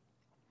waves.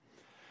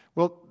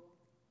 Well,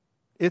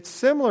 it's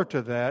similar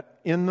to that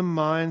in the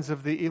minds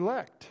of the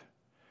elect.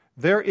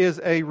 There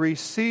is a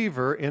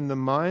receiver in the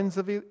minds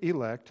of the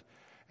elect,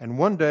 and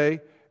one day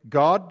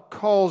God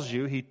calls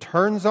you, He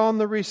turns on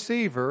the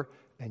receiver,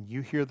 and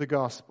you hear the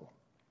gospel.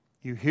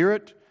 You hear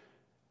it,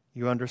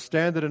 you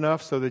understand it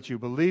enough so that you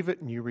believe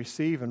it, and you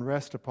receive and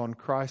rest upon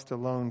Christ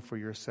alone for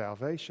your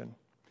salvation.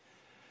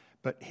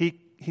 But He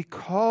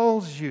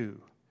calls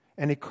you,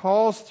 and He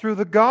calls through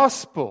the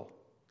gospel.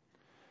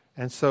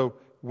 And so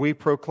we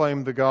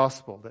proclaim the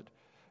gospel, that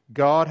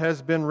God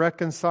has been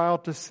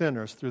reconciled to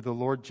sinners through the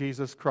Lord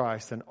Jesus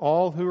Christ, and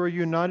all who are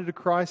united to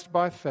Christ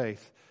by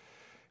faith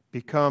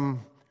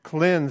become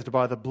cleansed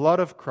by the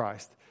blood of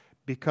Christ,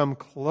 become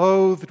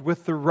clothed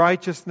with the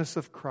righteousness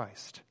of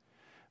Christ.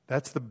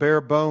 That's the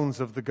bare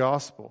bones of the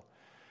gospel.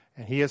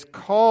 And He has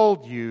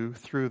called you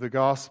through the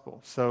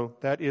gospel. So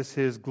that is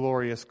His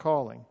glorious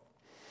calling.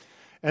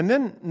 And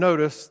then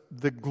notice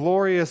the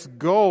glorious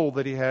goal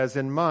that He has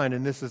in mind.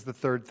 And this is the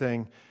third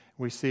thing.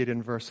 We see it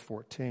in verse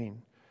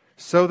 14.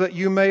 So that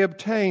you may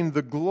obtain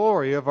the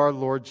glory of our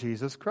Lord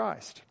Jesus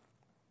Christ.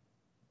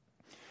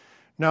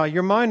 Now,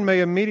 your mind may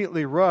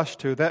immediately rush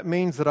to, that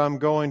means that I'm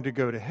going to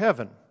go to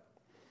heaven.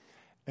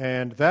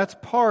 And that's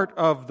part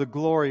of the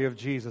glory of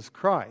Jesus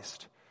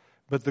Christ.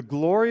 But the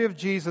glory of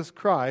Jesus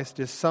Christ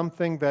is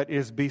something that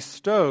is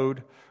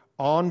bestowed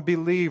on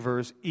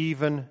believers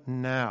even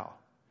now.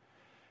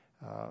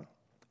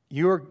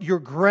 You're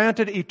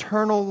granted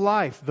eternal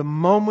life the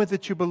moment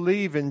that you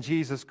believe in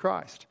Jesus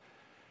Christ.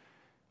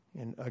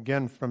 And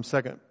again, from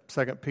 2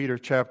 Peter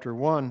chapter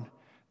 1,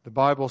 the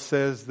Bible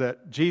says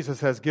that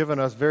Jesus has given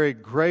us very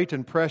great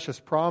and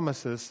precious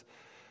promises.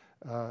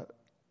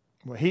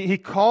 He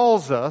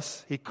calls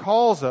us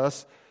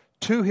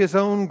to His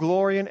own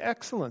glory and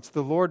excellence.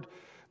 The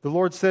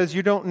Lord says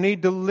you don't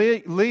need to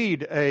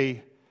lead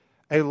a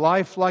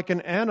life like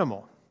an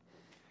animal.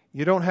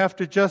 You don't have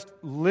to just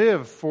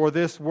live for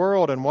this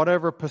world and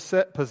whatever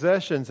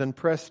possessions and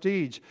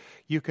prestige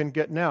you can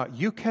get now.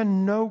 You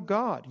can know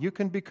God. You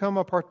can become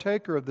a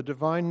partaker of the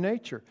divine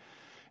nature.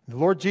 The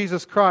Lord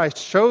Jesus Christ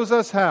shows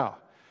us how.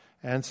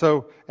 And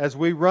so as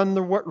we run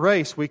the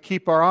race, we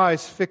keep our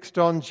eyes fixed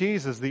on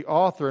Jesus, the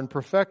author and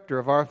perfecter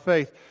of our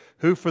faith,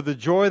 who for the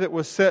joy that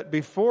was set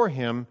before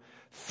Him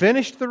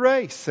finished the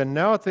race. And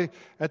now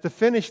at the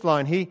finish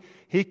line,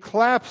 He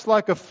claps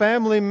like a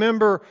family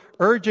member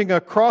urging a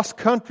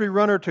cross-country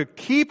runner to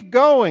keep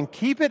going,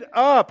 keep it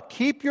up,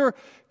 keep your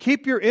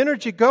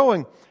energy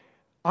going.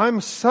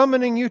 I'm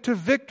summoning you to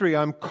victory.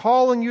 I'm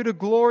calling you to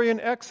glory and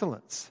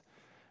excellence.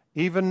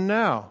 Even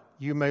now,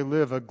 you may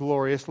live a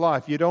glorious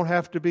life. You don't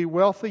have to be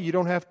wealthy. You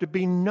don't have to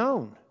be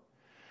known.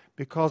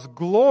 Because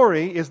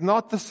glory is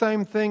not the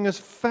same thing as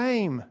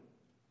fame.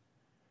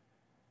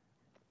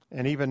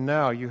 And even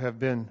now, you have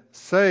been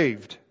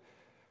saved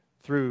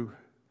through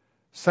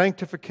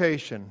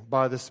sanctification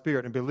by the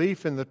Spirit and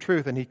belief in the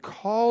truth. And He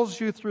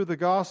calls you through the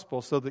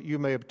gospel so that you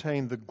may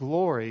obtain the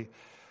glory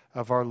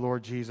of our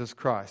Lord Jesus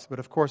Christ. But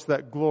of course,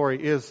 that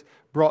glory is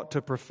brought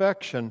to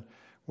perfection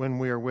when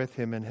we are with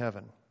Him in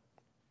heaven.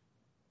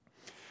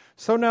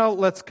 So now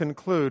let's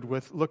conclude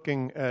with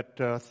looking at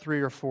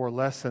 3 or 4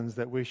 lessons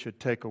that we should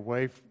take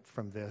away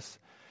from this.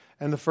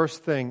 And the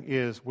first thing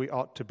is we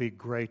ought to be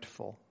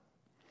grateful.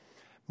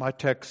 My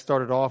text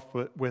started off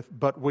with,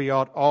 but we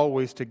ought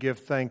always to give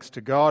thanks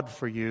to God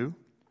for you.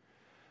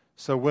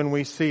 So when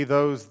we see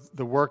the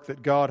work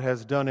that God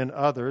has done in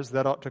others,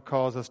 that ought to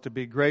cause us to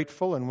be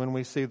grateful. And when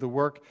we see the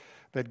work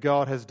that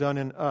God has done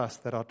in us,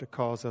 that ought to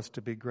cause us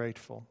to be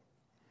grateful.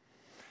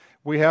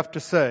 We have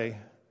to say,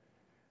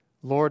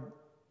 Lord,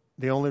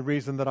 the only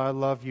reason that I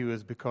love you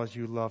is because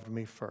you loved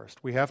me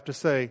first. We have to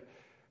say,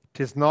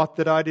 'tis not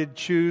that I did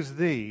choose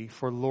thee,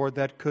 for Lord,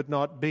 that could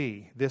not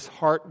be. This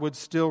heart would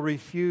still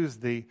refuse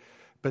thee,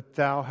 but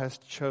thou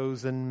hast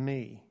chosen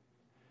me.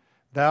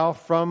 Thou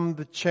from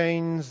the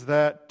chains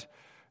that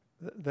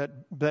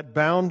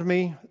bound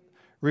me,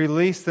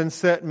 released and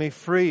set me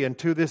free, and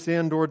to this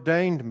end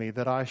ordained me,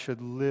 that I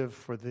should live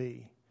for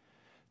thee.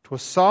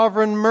 'Twas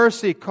sovereign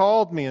mercy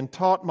called me and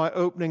taught my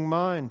opening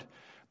mind.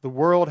 The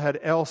world had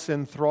else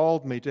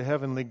enthralled me to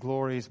heavenly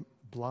glories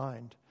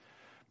blind.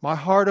 My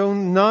heart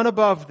owned none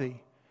above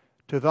thee.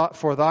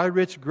 For thy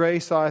rich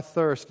grace I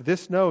thirst.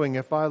 This knowing,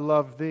 if I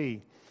love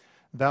thee,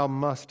 thou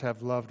must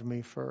have loved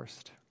me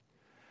first.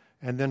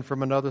 And then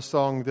from another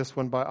song, this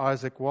one by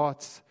Isaac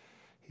Watts,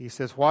 he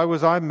says, why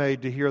was I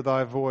made to hear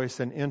thy voice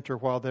and enter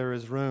while there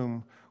is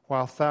room,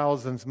 while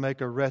thousands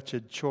make a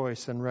wretched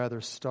choice and rather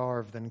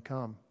starve than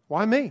come?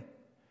 Why me?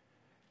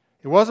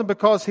 It wasn't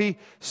because he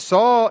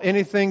saw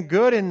anything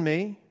good in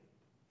me.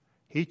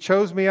 He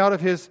chose me out of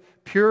his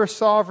pure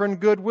sovereign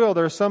goodwill.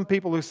 There are some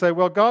people who say,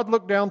 well, God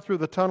looked down through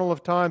the tunnel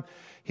of time.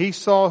 He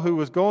saw who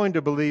was going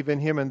to believe in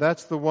Him, and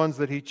that's the ones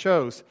that He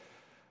chose.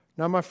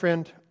 Now, my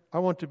friend, I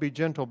want to be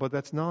gentle, but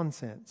that's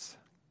nonsense.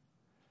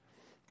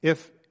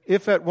 If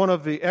at one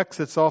of the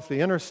exits off the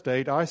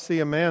interstate, I see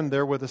a man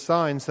there with a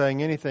sign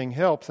saying anything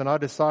helps, and I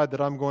decide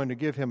that I'm going to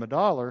give him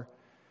 $1,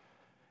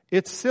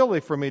 it's silly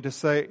for me to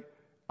say,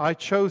 I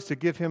chose to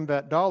give him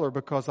that $1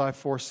 because I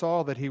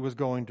foresaw that he was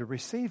going to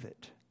receive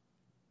it.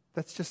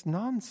 That's just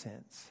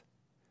nonsense.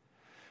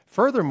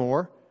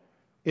 Furthermore,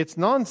 it's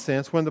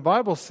nonsense when the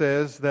Bible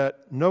says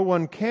that no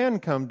one can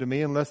come to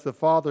me unless the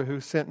Father who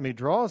sent me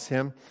draws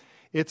him.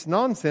 It's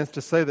nonsense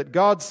to say that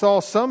God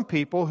saw some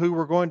people who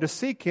were going to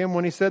seek Him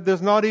when He said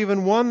there's not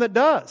even one that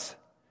does.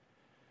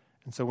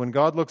 And so when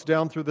God looks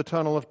down through the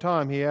tunnel of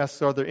time, He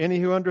asks, are there any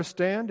who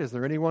understand? Is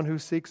there anyone who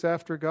seeks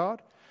after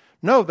God?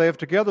 No, they have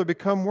together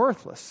become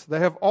worthless. They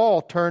have all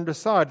turned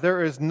aside.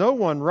 There is no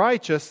one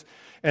righteous.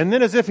 And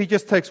then as if He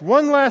just takes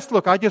one last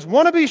look, I just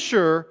want to be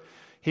sure,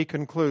 He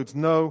concludes,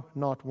 no,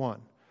 not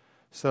one.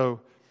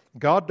 So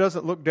God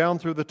doesn't look down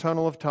through the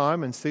tunnel of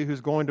time and see who's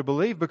going to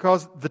believe,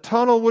 because the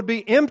tunnel would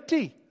be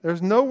empty.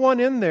 There's no one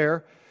in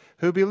there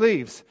who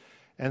believes.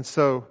 And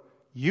so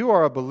you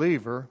are a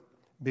believer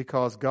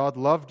because God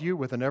loved you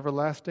with an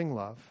everlasting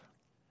love.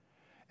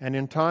 And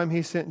in time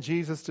He sent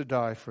Jesus to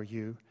die for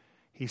you.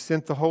 He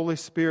sent the Holy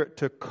Spirit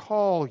to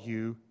call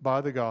you by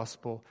the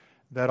gospel.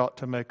 That ought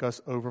to make us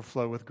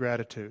overflow with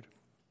gratitude.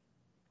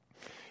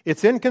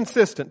 It's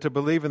inconsistent to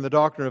believe in the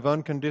doctrine of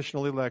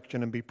unconditional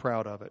election and be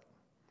proud of it.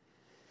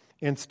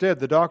 Instead,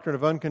 the doctrine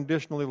of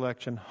unconditional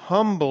election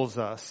humbles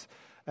us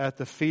at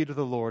the feet of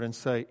the Lord and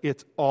say,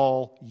 it's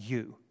all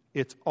you.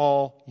 It's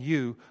all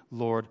you,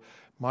 Lord.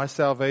 My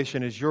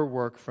salvation is your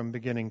work from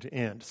beginning to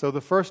end. So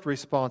the first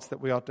response that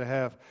we ought to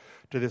have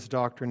to this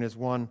doctrine is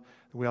one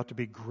that we ought to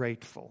be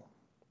grateful.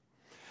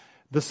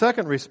 The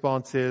second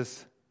response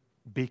is,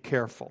 be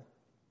careful.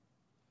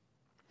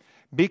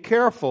 Be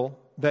careful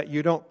that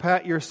you don't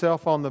pat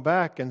yourself on the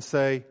back and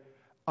say,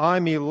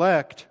 I'm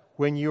elect,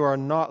 when you are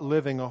not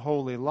living a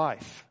holy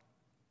life.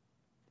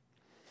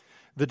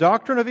 The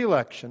doctrine of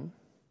election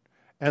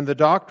and the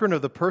doctrine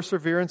of the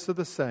perseverance of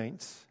the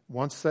saints,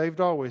 once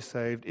saved, always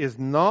saved, is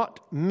not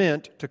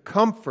meant to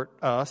comfort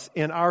us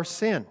in our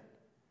sin.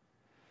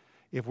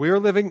 If we are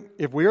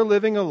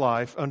living a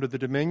life under the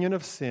dominion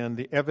of sin,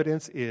 the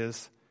evidence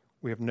is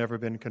we have never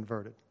been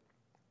converted.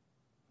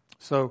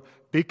 So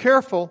be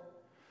careful.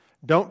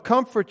 Don't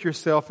comfort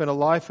yourself in a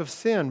life of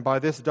sin by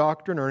this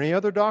doctrine or any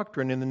other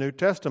doctrine in the New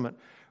Testament.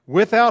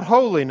 Without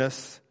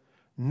holiness,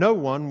 no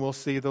one will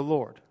see the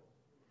Lord.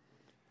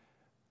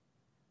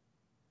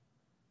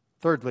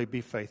 Thirdly,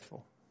 be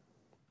faithful.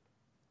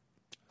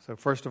 So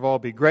first of all,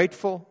 be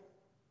grateful.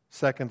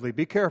 Secondly,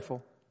 be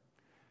careful.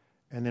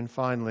 And then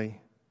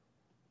finally,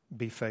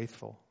 be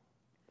faithful.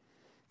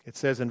 It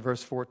says in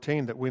verse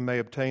 14 that we may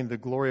obtain the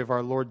glory of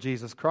our Lord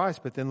Jesus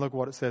Christ, but then look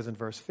what it says in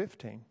verse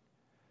 15.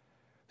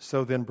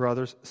 So then,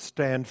 brothers,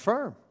 stand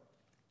firm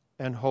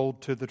and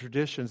hold to the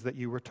traditions that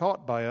you were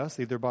taught by us,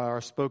 either by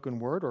our spoken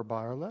word or by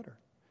our letter.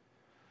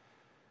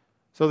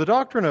 So the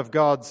doctrine of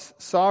God's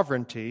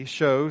sovereignty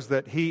shows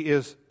that He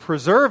is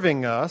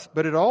preserving us,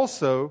 but it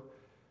also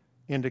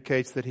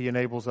indicates that He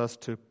enables us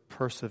to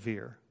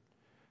persevere.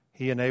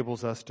 He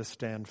enables us to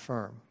stand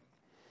firm.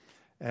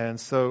 And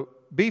so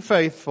be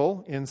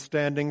faithful in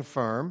standing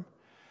firm.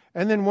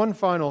 And then one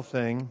final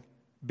thing,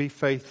 be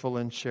faithful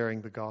in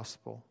sharing the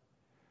gospel.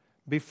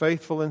 Be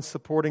faithful in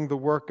supporting the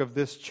work of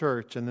this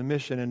church and the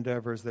mission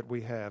endeavors that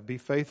we have. Be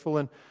faithful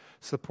in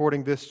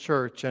supporting this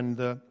church and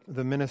the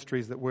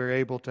ministries that we're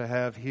able to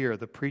have here,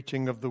 the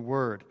preaching of the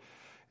Word,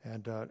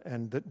 and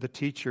the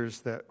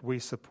teachers that we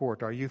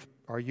support, our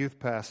youth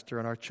pastor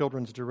and our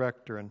children's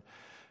director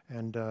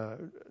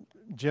and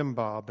Jim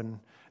Bob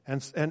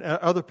and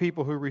other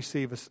people who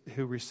receive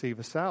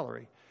a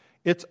salary.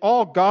 It's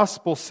all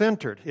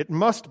gospel-centered. It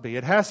must be.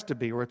 It has to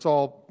be, or it's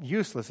all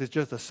useless. It's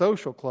just a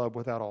social club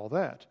without all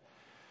that.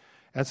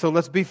 And so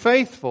let's be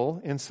faithful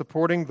in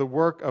supporting the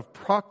work of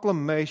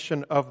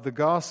proclamation of the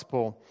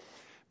gospel,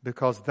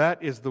 because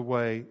that is the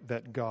way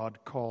that God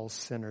calls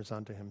sinners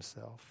unto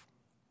Himself.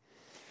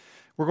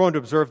 We're going to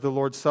observe the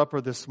Lord's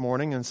Supper this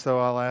morning, and so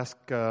I'll ask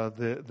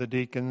the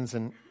deacons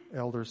and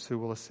elders who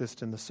will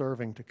assist in the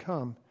serving to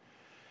come.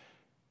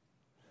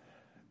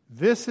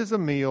 This is a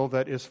meal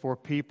that is for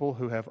people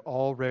who have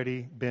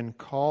already been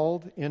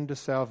called into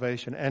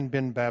salvation and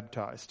been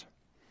baptized.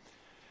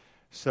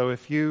 So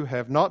if you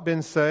have not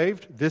been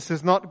saved, this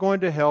is not going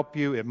to help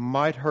you. It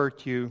might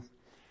hurt you.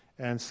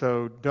 And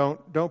so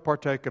don't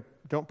partake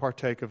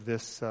of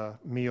this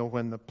meal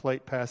when the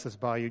plate passes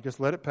by you. Just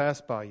let it pass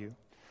by you.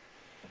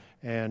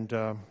 And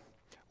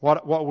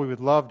what we would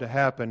love to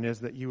happen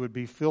is that you would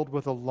be filled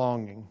with a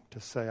longing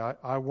to say,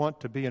 I want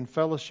to be in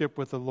fellowship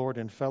with the Lord,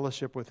 in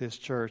fellowship with His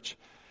church,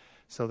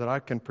 so that I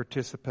can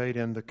participate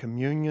in the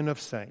communion of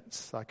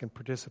saints. I can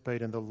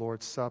participate in the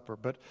Lord's Supper.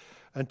 But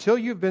until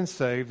you've been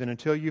saved and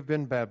until you've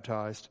been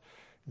baptized,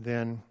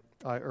 then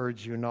I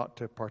urge you not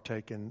to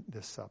partake in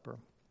this supper.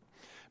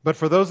 But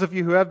for those of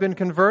you who have been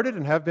converted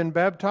and have been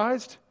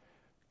baptized,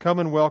 come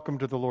and welcome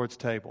to the Lord's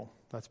table.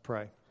 Let's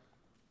pray.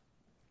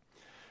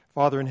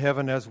 Father in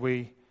heaven, as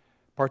we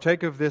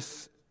partake of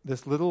this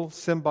little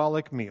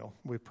symbolic meal,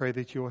 we pray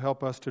that you will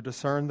help us to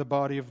discern the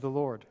body of the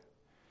Lord.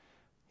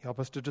 Help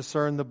us to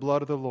discern the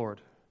blood of the Lord.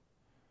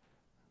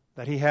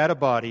 That he had a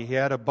body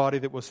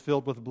that was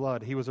filled with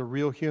blood. He was a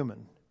real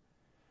human.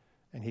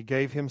 And he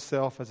gave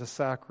himself as a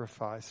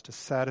sacrifice to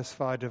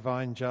satisfy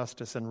divine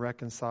justice and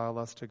reconcile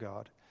us to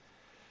God.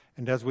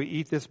 And as we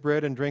eat this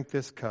bread and drink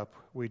this cup,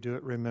 we do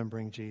it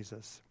remembering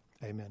Jesus.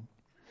 Amen.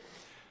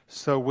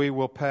 So we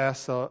will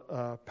pass out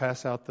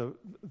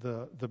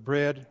the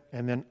bread,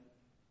 and then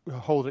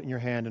hold it in your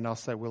hand, and I'll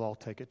say we'll all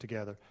take it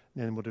together.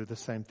 And then we'll do the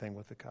same thing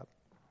with the cup.